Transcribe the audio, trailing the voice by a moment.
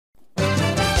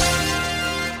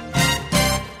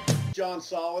John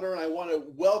Solleder, and I want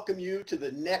to welcome you to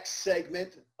the next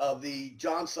segment of the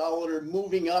John Solleder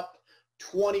Moving Up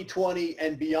 2020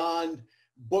 and Beyond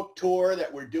book tour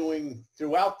that we're doing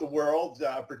throughout the world.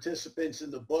 Participants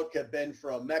in the book have been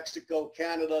from Mexico,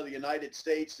 Canada, the United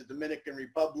States, the Dominican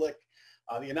Republic,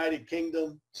 the United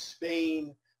Kingdom,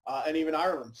 Spain, and even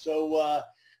Ireland. So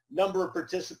number of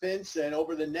participants, and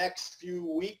over the next few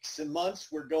weeks and months,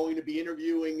 we're going to be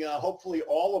interviewing hopefully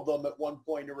all of them at one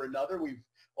point or another. We've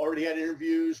already had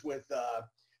interviews with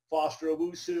Foster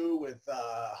Owusu, with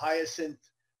Hyacinth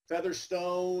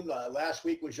Featherstone. Last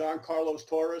week was Jean Carlos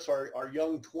Torres, our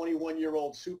young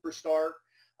 21-year-old superstar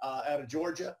out of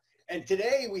Georgia. And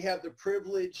today we have the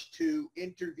privilege to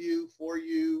interview for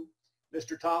you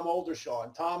Mr. Tom Oldershaw.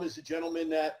 And Tom is a gentleman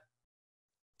that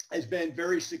has been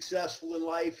very successful in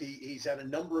life. He's had a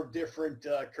number of different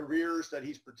careers that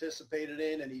he's participated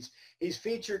in, and he's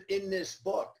featured in this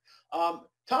book.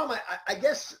 Tom, I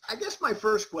guess my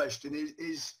first question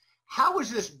is how is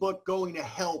this book going to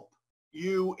help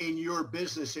you in your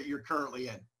business that you're currently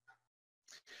in?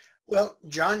 Well,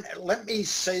 John, let me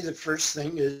say the first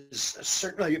thing is I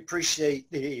certainly appreciate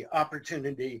the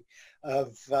opportunity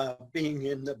of being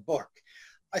in the book.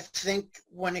 I think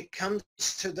when it comes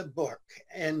to the book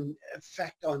and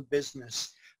effect on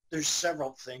business, there's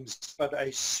several things, but I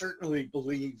certainly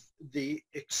believe the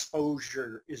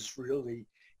exposure is really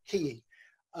key.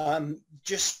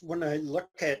 Just when I look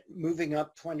at moving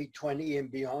up 2020 and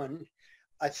beyond,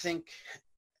 I think,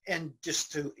 and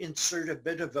just to insert a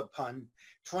bit of a pun,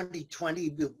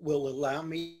 2020 will allow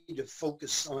me to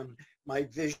focus on my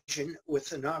vision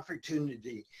with an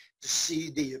opportunity to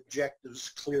see the objectives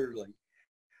clearly.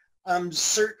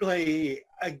 Certainly,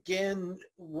 again,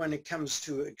 when it comes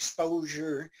to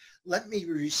exposure, let me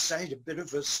recite a bit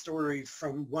of a story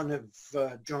from one of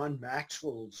John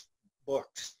Maxwell's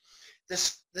books.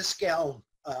 This gal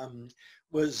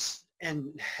was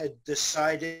and had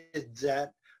decided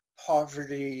that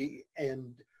poverty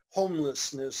and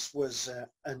homelessness was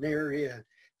an area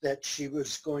that she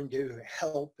was going to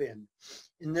help in.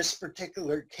 In this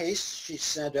particular case, she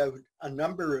sent out a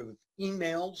number of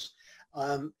emails,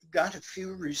 got a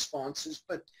few responses,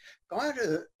 but got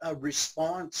a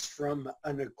response from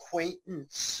an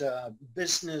acquaintance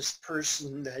business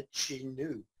person that she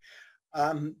knew.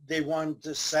 They wanted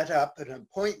to set up an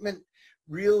appointment.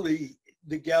 Really,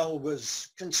 the gal was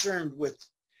concerned with,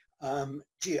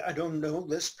 gee, I don't know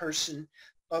this person,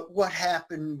 but what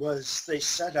happened was they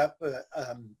set up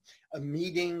a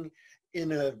meeting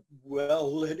in a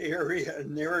well-lit area,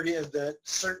 an area that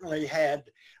certainly had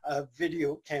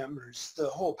video cameras, the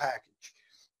whole package.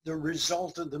 The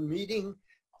result of the meeting,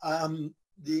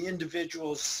 the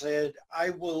individual said,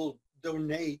 I will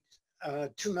donate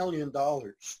 $2 million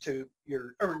to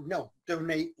your, or no,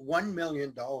 donate $1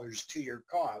 million to your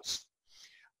cause.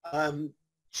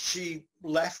 She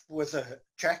left with a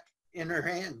check in her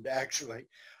hand, actually.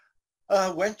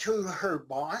 Went to her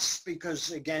boss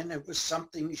because, again, it was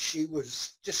something she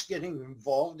was just getting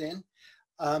involved in.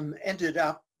 Ended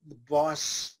up, the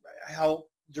boss helped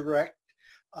direct,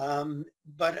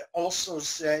 but also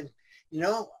said, you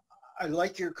know, I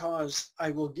like your cause. I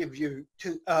will give you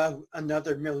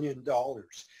another $1 million.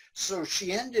 So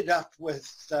she ended up with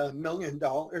 $2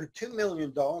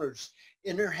 million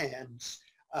in her hands.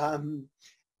 And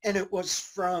it was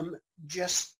from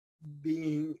just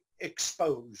being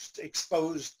exposed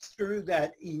through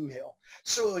that email.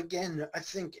 So again, I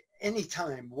think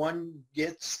anytime one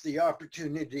gets the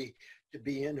opportunity to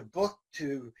be in a book,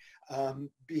 to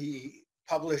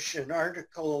publish an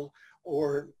article,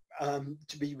 or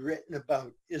to be written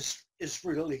about is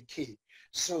really key.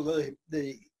 So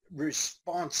the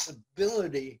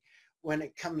responsibility when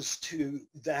it comes to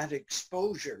that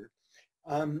exposure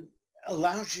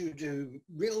allows you to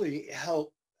really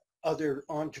help other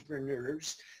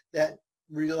entrepreneurs that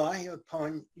rely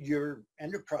upon your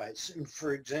enterprise. And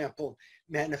for example,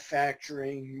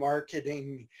 manufacturing,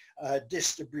 marketing,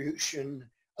 distribution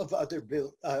of other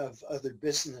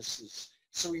businesses.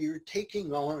 So you're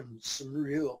taking on some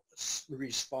real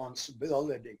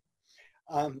responsibility.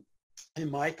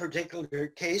 In my particular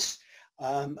case,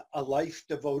 a life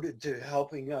devoted to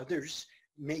helping others,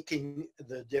 making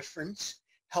the difference,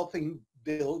 helping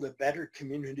build a better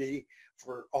community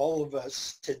for all of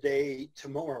us today,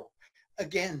 tomorrow.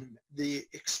 Again, the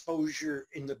exposure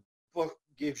in the book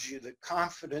gives you the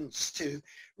confidence to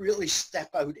really step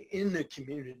out in the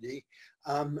community,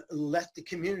 let the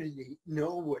community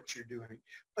know what you're doing.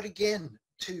 But again,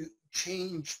 to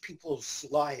change people's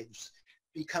lives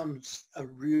becomes a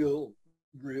real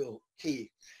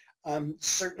key.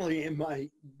 Certainly in my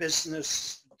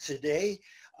business today,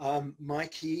 my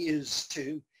key is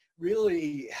to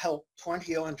really help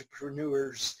 20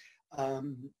 entrepreneurs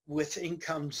with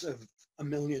incomes of $1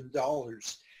 million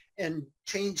and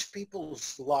change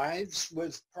people's lives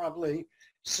with probably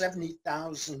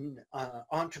 70,000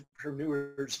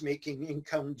 entrepreneurs making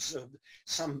incomes of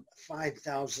some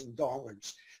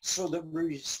 $5,000. So the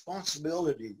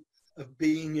responsibility of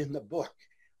being in the book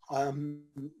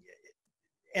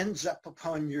ends up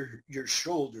upon your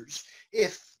shoulders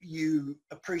if you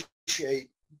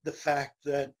appreciate the fact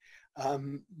that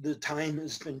the time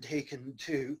has been taken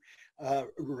to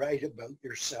write about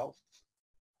yourself.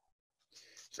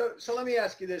 So let me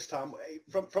ask you this, Tom,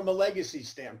 from a legacy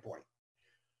standpoint.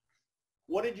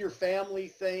 What did your family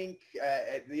think,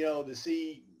 to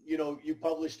see, you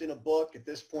published in a book at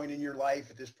this point in your life,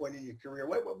 at this point in your career?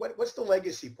 What's the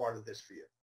legacy part of this for you?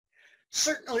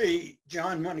 Certainly,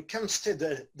 John, when it comes to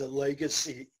the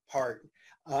legacy part,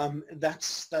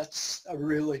 that's a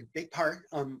really big part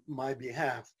on my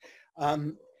behalf.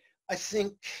 I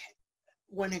think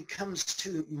when it comes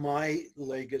to my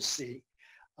legacy,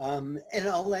 and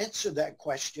I'll answer that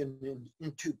question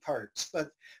in two parts,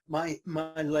 but my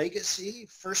legacy,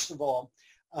 first of all,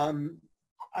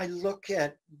 I look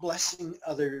at blessing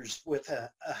others with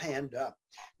a hand up.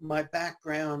 My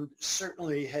background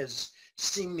certainly has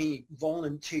seen me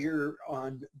volunteer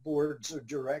on boards of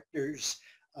directors,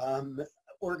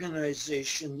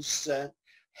 organizations that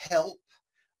help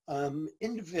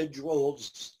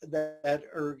individuals that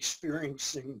are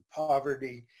experiencing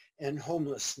poverty and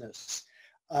homelessness.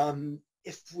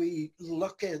 If we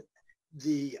look at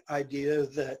the idea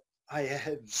that I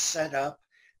have set up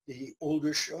the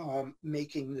Oldershawa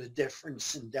Making the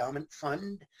Difference Endowment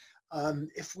Fund,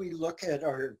 if we look at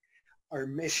our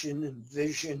mission and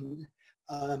vision,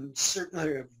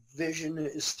 certainly our vision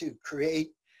is to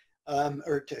create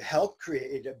or to help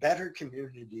create a better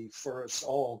community for us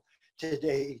all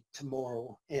today,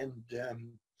 tomorrow, and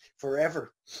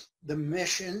forever. The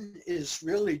mission is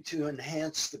really to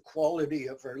enhance the quality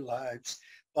of our lives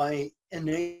by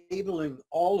enabling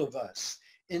all of us,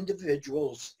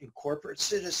 individuals and corporate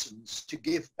citizens, to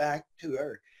give back to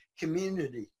our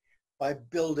community by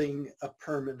building a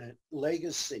permanent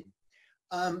legacy.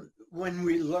 When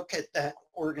we look at that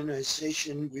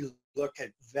organization, we look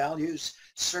at values.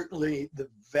 Certainly the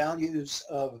values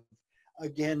of,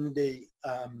 again, the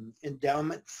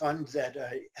endowment fund that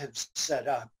I have set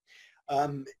up.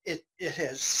 It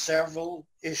has several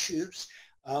issues.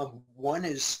 One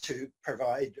is to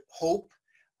provide hope,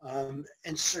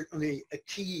 and certainly a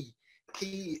key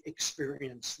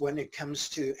experience when it comes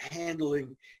to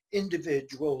handling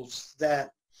individuals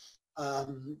that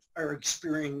are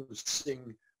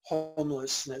experiencing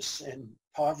homelessness and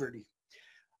poverty.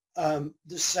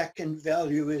 The second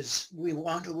value is we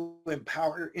want to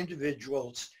empower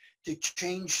individuals to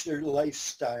change their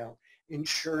lifestyle,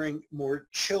 ensuring more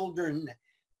children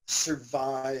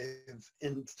survive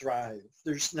and thrive.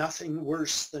 There's nothing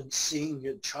worse than seeing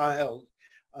a child,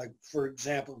 for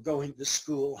example, going to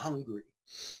school hungry.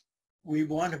 We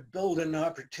want to build an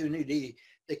opportunity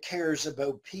that cares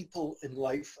about people and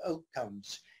life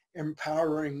outcomes,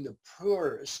 empowering the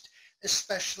poorest,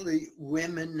 especially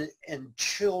women and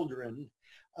children,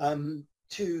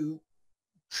 to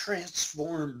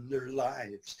transform their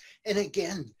lives. And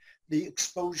again, the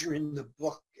exposure in the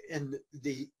book and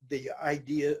the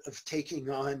idea of taking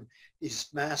on these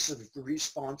massive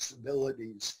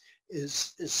responsibilities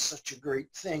is such a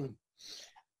great thing.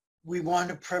 We want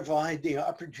to provide the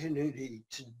opportunity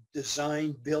to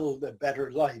design, build a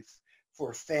better life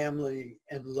for family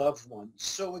and loved ones.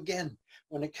 So again,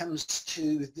 when it comes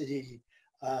to the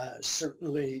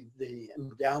certainly the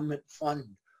endowment fund,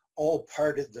 all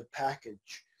part of the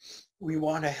package. We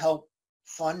want to help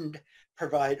fund,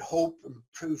 provide hope,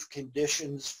 improve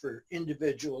conditions for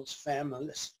individuals,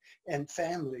 families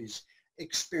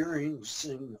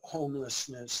experiencing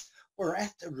homelessness or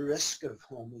at the risk of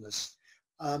homeless.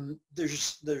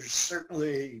 There's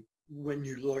certainly, when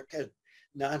you look at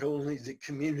not only the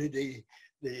community,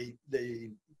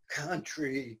 the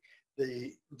country,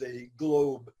 the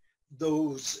globe,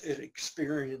 those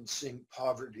experiencing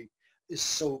poverty is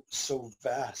so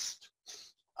vast.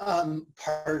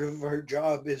 Part of our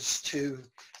job is to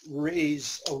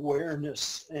raise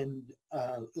awareness and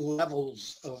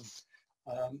levels of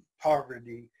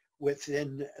poverty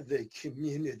within the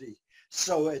community.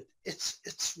 So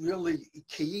it's really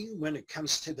key when it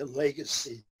comes to the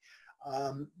legacy,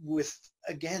 with,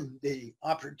 again, the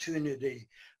opportunity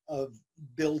of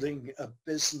building a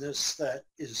business that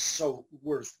is so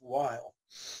worthwhile.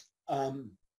 And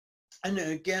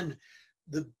again,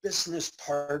 the business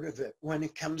part of it, when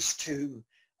it comes to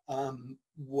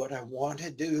what I want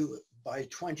to do, by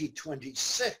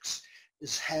 2026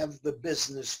 is have the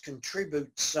business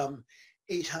contribute some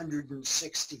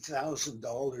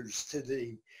 $860,000 to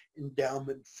the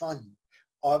endowment fund.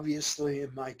 Obviously,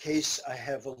 in my case, I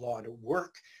have a lot of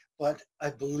work, but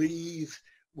I believe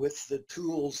with the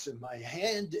tools in my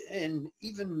hand and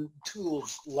even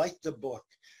tools like the book,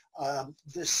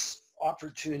 this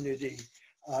opportunity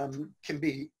can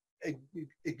be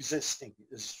existing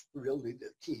is really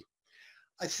the key.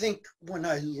 I think when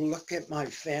I look at my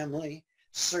family,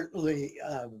 certainly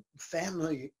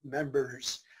family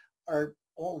members are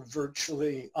all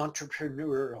virtually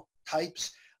entrepreneurial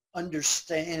types,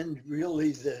 understand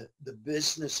really the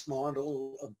business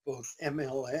model of both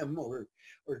MLM or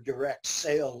direct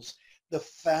sales. The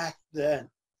fact that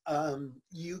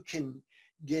you can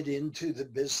get into the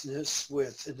business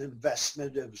with an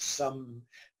investment of some,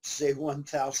 say,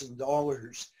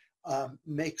 $1,000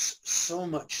 makes so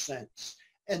much sense.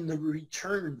 And the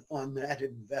return on that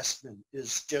investment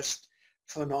is just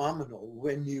phenomenal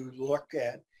when you look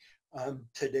at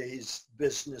today's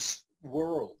business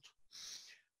world.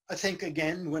 I think,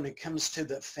 again, when it comes to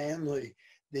the family,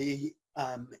 the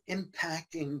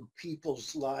impacting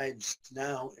people's lives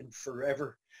now and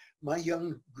forever. My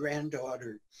young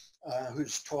granddaughter,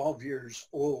 who's 12 years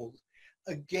old,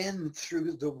 again,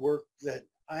 through the work that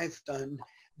I've done,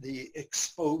 the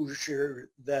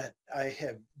exposure that I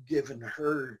have given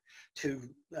her to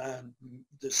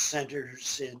the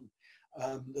centers in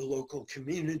the local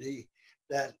community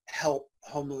that help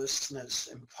homelessness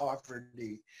and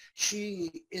poverty.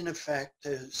 She, in effect,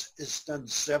 has done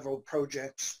several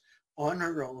projects on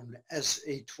her own as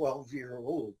a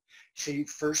 12-year-old. She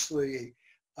firstly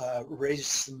raised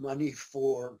some money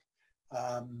for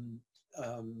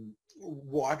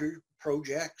water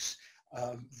projects.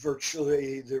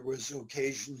 Virtually, there was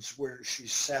occasions where she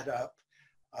set up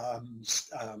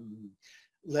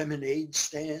lemonade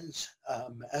stands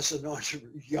as a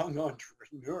young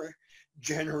entrepreneur,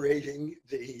 generating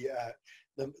the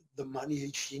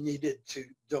money she needed to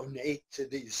donate to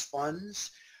these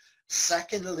funds.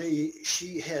 Secondly,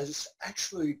 she has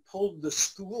actually pulled the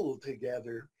school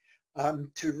together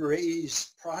to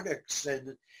raise products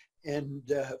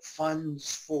and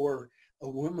funds for a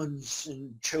women's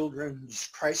and children's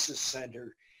crisis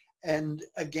center. And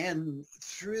again,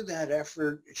 through that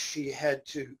effort, she had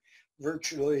to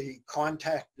virtually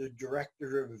contact the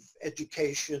director of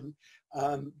education,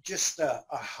 just a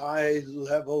high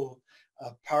level,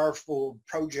 powerful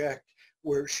project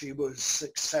where she was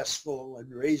successful in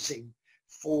raising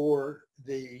for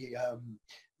the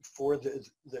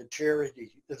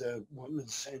charity, the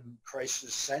Women's and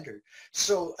Crisis Center.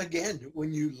 So again,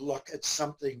 when you look at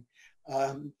something,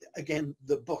 again,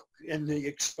 the book and the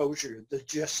exposure,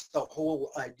 just the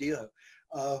whole idea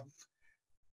of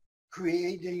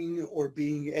creating or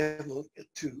being able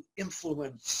to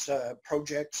influence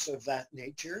projects of that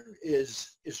nature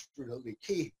is really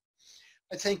key.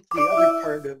 I think the other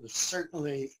part of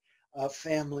certainly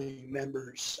family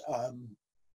members,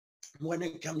 when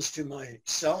it comes to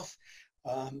myself,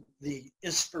 the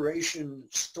inspiration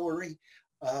story,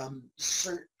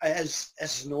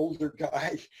 as an older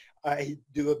guy, I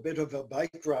do a bit of a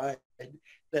bike ride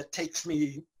that takes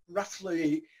me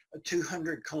roughly a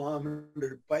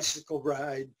 200-kilometer bicycle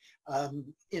ride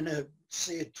in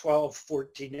say a 12,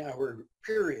 14-hour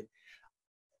period.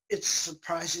 It's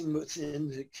surprising within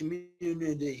the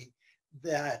community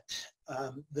that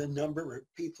the number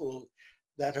of people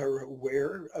that are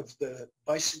aware of the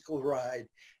bicycle ride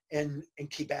and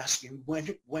keep asking,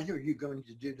 when are you going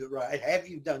to do the ride? Have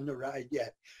you done the ride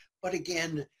yet? But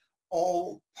again,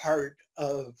 all part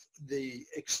of the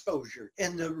exposure.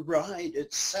 And the ride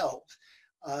itself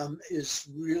is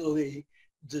really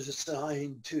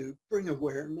designed to bring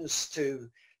awareness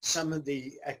to some of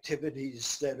the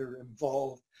activities that are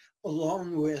involved,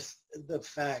 along with the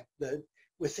fact that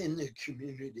within the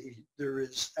community, there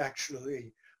is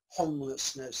actually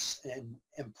homelessness and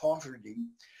poverty.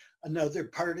 Another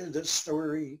part of the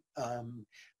story,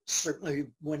 certainly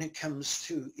when it comes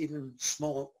to even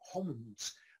small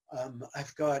homes,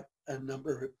 I've got a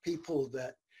number of people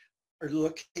that are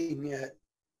looking at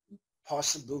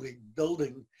possibly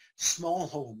building small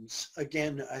homes.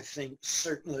 Again, I think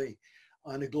certainly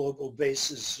on a global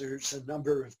basis, there's a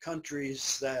number of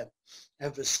countries that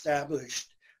have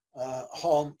established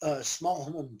small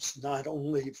homes, not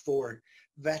only for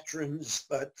veterans,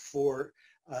 but for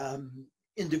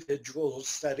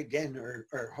individuals that again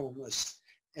are homeless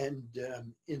and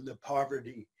in the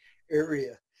poverty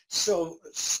area. So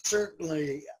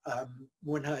certainly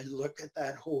when I look at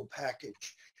that whole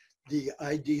package, the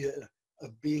idea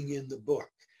of being in the book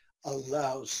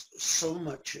allows so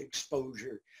much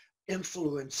exposure.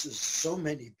 influences so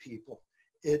many people.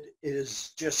 It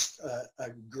is just a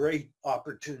great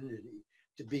opportunity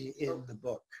to be in the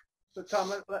book. So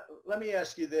Tom, let me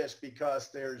ask you this, because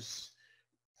there's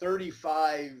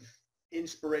 35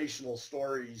 inspirational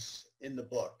stories in the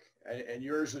book, and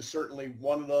yours is certainly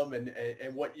one of them,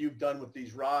 and what you've done with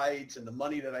these rides and the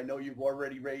money that I know you've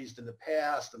already raised in the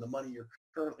past and the money you're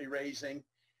currently raising.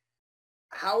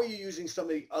 How are you using some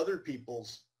of the other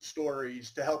people's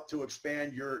stories to help to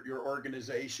expand your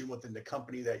organization within the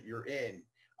company that you're in?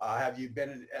 Have you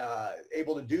been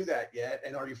able to do that yet?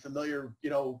 And are you familiar,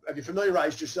 have you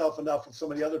familiarized yourself enough with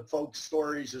some of the other folks'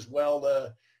 stories as well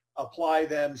to apply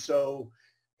them? So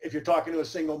if you're talking to a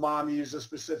single mom, you use a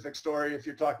specific story. If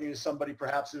you're talking to somebody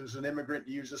perhaps who's an immigrant,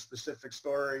 you use a specific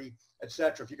story, et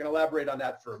cetera. If you can elaborate on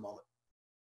that for a moment.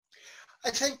 I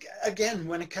think, again,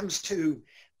 when it comes to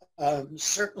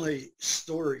certainly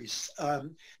stories,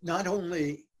 not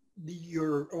only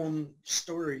your own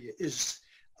story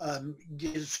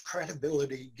gives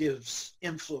credibility, gives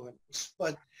influence,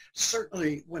 but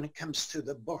certainly when it comes to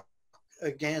the book,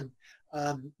 again,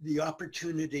 the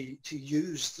opportunity to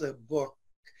use the book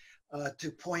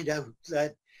to point out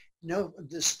that, no,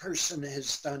 this person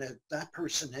has done it, that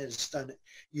person has done it.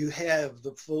 You have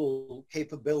the full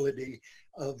capability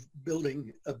of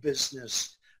building a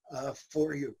business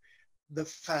for you. The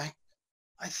fact,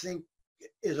 I think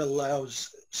it allows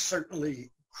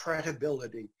certainly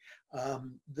credibility.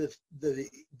 The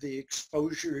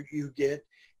exposure you get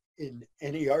in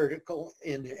any article,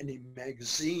 in any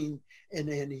magazine,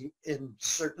 in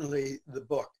certainly the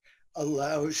book,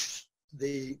 allows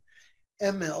the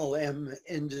MLM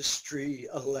industry,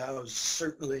 allows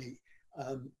certainly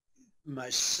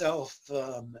myself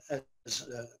as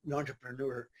an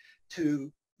entrepreneur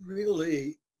to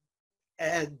really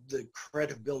add the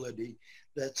credibility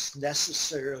that's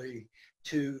necessary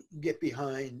to get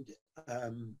behind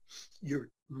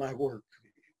my work.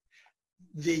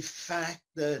 The fact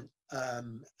that,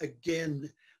 again,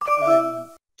 I'm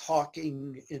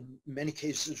talking in many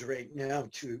cases right now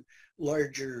to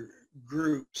larger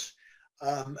groups,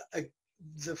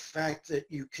 the fact that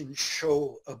you can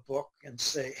show a book and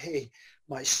say, hey,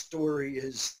 my story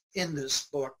is in this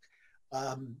book,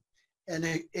 and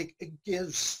it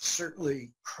gives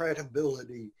certainly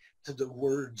credibility to the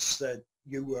words that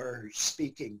you are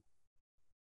speaking.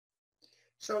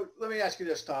 So let me ask you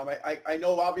this, Tom. I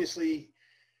know obviously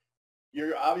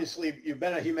you've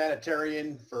been a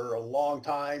humanitarian for a long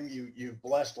time. You've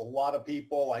blessed a lot of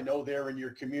people. I know they're in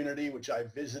your community, which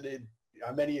I've visited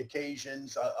on many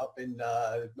occasions up in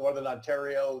Northern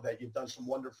Ontario, that you've done some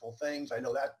wonderful things. I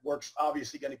know that work's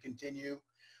obviously going to continue.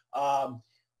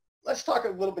 Let's talk a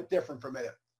little bit different for a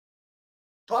minute.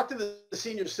 Talk to the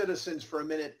senior citizens for a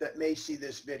minute that may see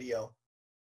this video.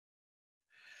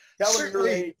 Tell them your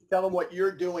age, tell them what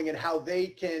you're doing and how they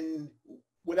can,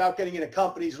 without getting into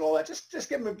companies and all that, just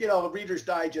give them, a Reader's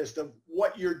Digest of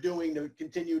what you're doing to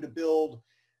continue to build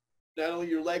not only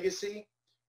your legacy,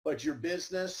 but your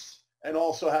business, and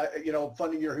also how,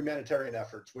 funding your humanitarian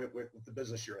efforts with the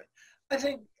business you're in.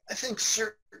 I think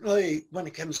certainly when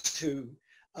it comes to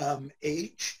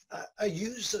age, I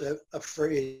age a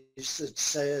phrase that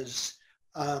says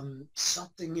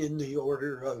something in the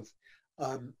order of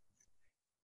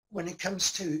when it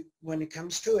comes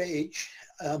to age,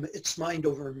 it's mind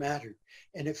over matter.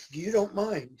 And if you don't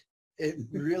mind, it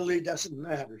really doesn't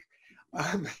matter.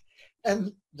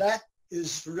 And that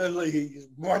is really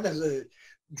one of the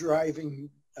driving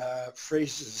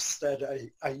phrases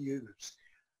that I use.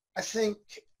 I think,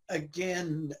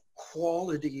 again,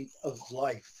 quality of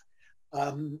life.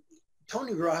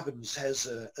 Tony Robbins has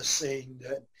a saying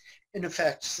that in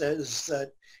effect says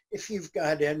that if you've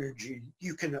got energy,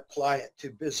 you can apply it to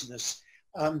business.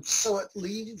 So it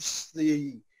leaves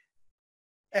the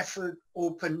effort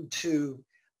open to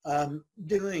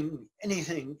doing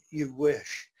anything you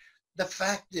wish. The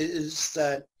fact is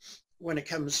that when it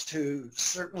comes to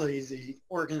certainly the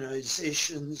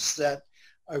organizations that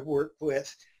I work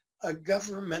with,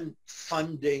 government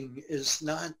funding is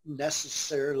not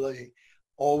necessarily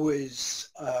always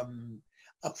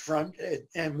upfront.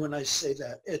 And when I say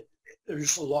that,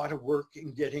 there's a lot of work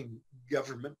in getting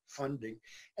government funding,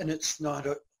 and it's not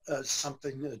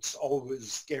something that's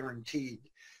always guaranteed.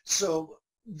 So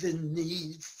the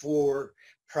need for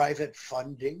private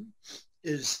funding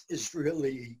is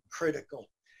really critical.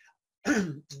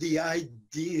 The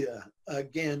idea,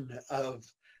 again, of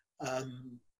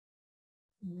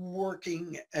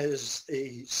working as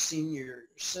a senior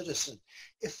citizen,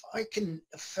 if I can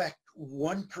affect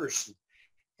one person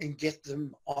and get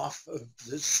them off of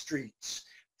the streets,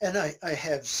 and I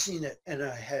have seen it and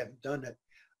I have done it,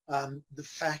 The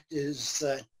fact is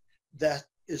that that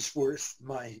is worth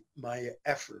my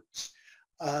efforts.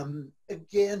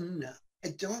 Again,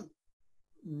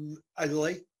 I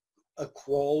like a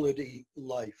quality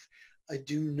life. I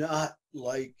do not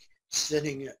like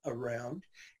sitting around,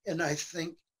 and I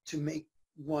think to make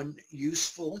one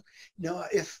useful. Now,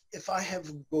 if I have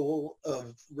a goal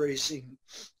of raising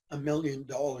 $1 million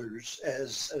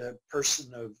as a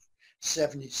person of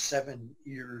 77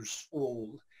 years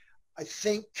old, I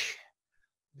think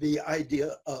the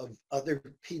idea of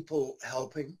other people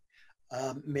helping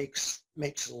makes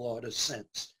a lot of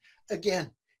sense.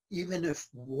 Again, even if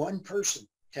one person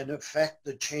can affect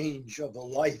the change of a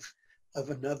life of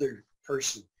another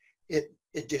person, it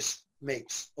just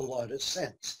makes a lot of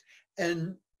sense.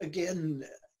 And again,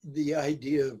 the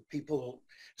idea of people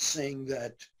saying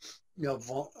that, you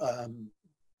know,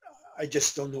 I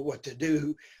just don't know what to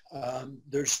do.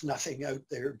 There's nothing out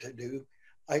there to do.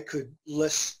 I could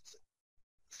list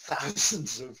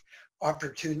thousands of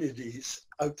opportunities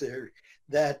out there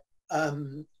that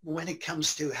when it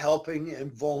comes to helping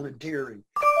and volunteering,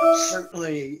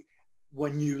 certainly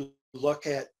when you look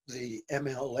at the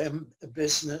MLM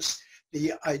business,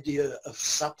 the idea of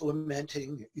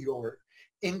supplementing your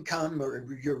income or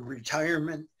your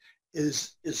retirement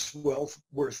is well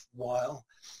worthwhile.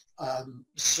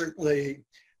 Certainly,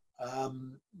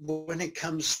 when it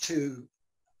comes to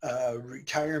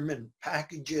retirement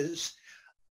packages,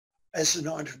 as an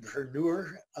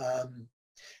entrepreneur,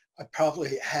 I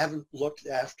probably haven't looked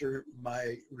after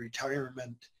my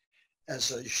retirement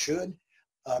as I should.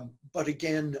 But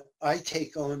again, I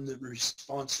take on the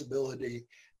responsibility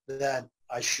that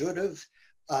I should have.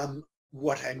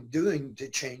 What I'm doing to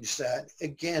change that,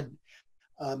 again,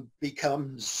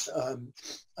 becomes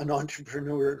an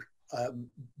entrepreneur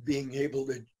being able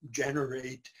to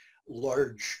generate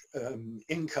large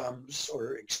incomes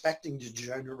or expecting to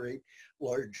generate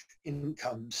large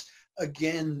incomes,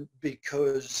 again,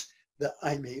 because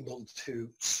I'm able to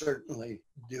certainly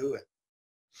do it.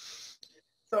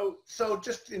 So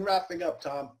just in wrapping up,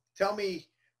 Tom, tell me,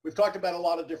 we've talked about a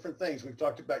lot of different things. We've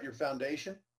talked about your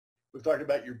foundation. We've talked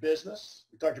about your business.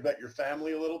 We talked about your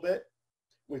family a little bit.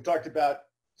 We've talked about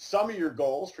some of your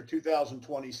goals for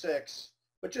 2026.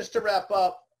 But just to wrap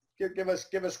up, give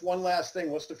us one last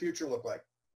thing. What's the future look like?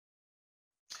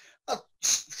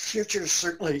 Future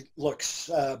certainly looks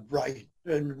bright.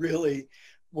 And really,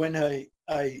 when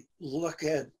I look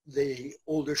at the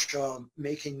Oldershaw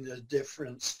making the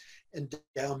difference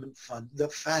endowment fund, the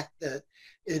fact that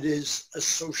it is a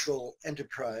social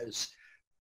enterprise,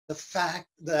 the fact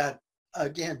that,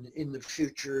 again, in the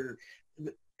future,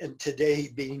 and today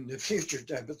being the future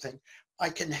type of thing, I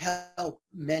can help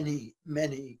many,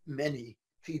 many, many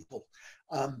people.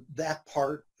 That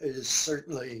part is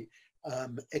certainly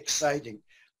exciting.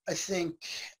 I think,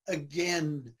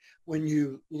 again, when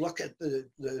you look at the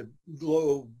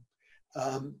globe,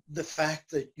 the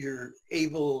fact that you're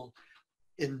able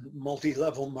in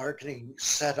multi-level marketing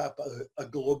set up a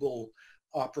global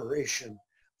operation,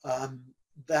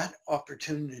 that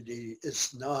opportunity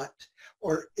is not,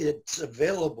 or it's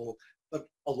available, but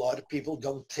a lot of people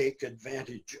don't take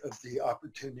advantage of the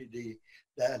opportunity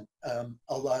that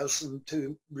allows them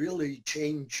to really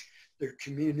change their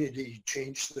community,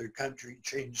 change their country,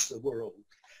 change the world.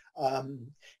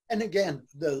 And again,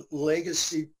 the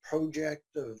legacy project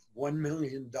of $1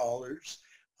 million,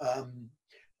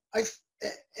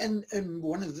 and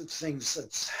one of the things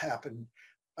that's happened,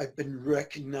 I've been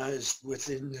recognized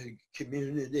within the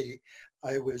community.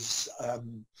 I was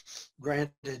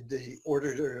granted the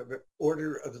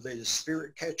Order of the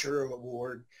Spirit Catcher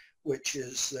Award, which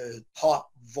is the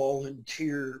top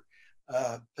volunteer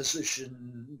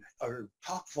position or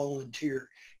top volunteer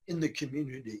in the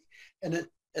community. And at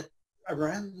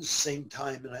around the same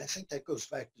time, and I think that goes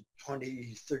back to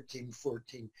 2013,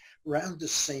 14, around the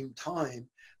same time,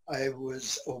 I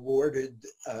was awarded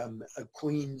a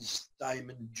Queen's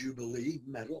Diamond Jubilee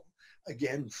Medal,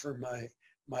 again, for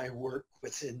my work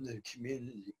within the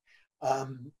community.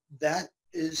 That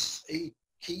is a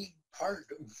key part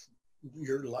of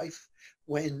your life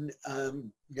when,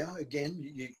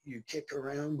 again, you kick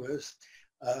around with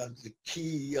the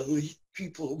key elite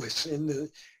people within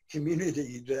the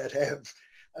community that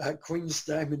have Queen's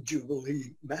Diamond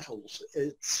Jubilee medals.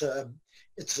 It's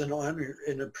an honor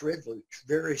and a privilege,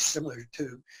 very similar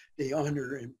to the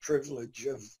honor and privilege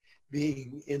of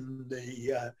being in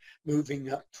the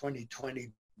Moving Up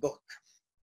 2020 book.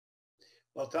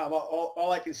 Well, Tom,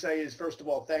 all I can say is, first of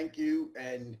all, thank you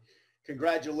and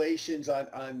congratulations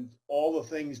on all the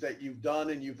things that you've done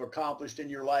and you've accomplished in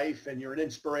your life, and you're an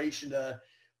inspiration to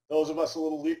those of us a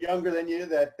little younger than you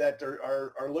that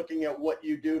are looking at what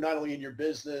you do, not only in your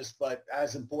business, but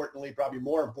as importantly, probably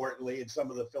more importantly, in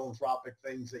some of the philanthropic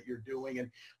things that you're doing.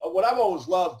 And what I've always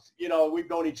loved, we've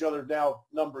known each other now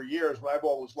a number of years, what I've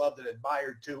always loved and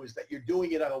admired too is that you're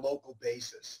doing it on a local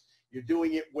basis. You're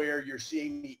doing it where you're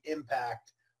seeing the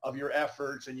impact of your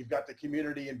efforts, and you've got the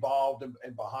community involved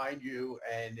and behind you,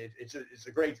 and it's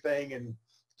a great thing. And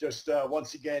just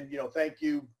once again, thank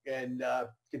you, and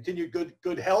continued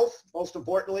good health, most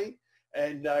importantly,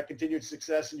 and continued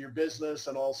success in your business,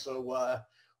 and also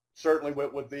certainly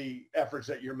with the efforts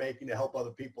that you're making to help other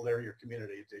people there in your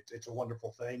community. It's a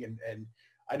wonderful thing, and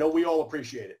I know we all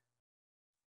appreciate it.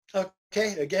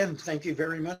 Okay, again, thank you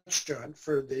very much, John,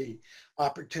 for the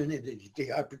opportunity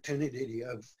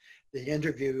of the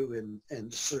interview,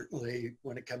 and certainly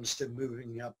when it comes to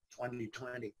moving up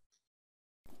 2020.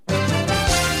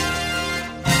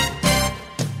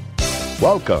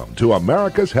 Welcome to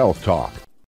America's Health Talk,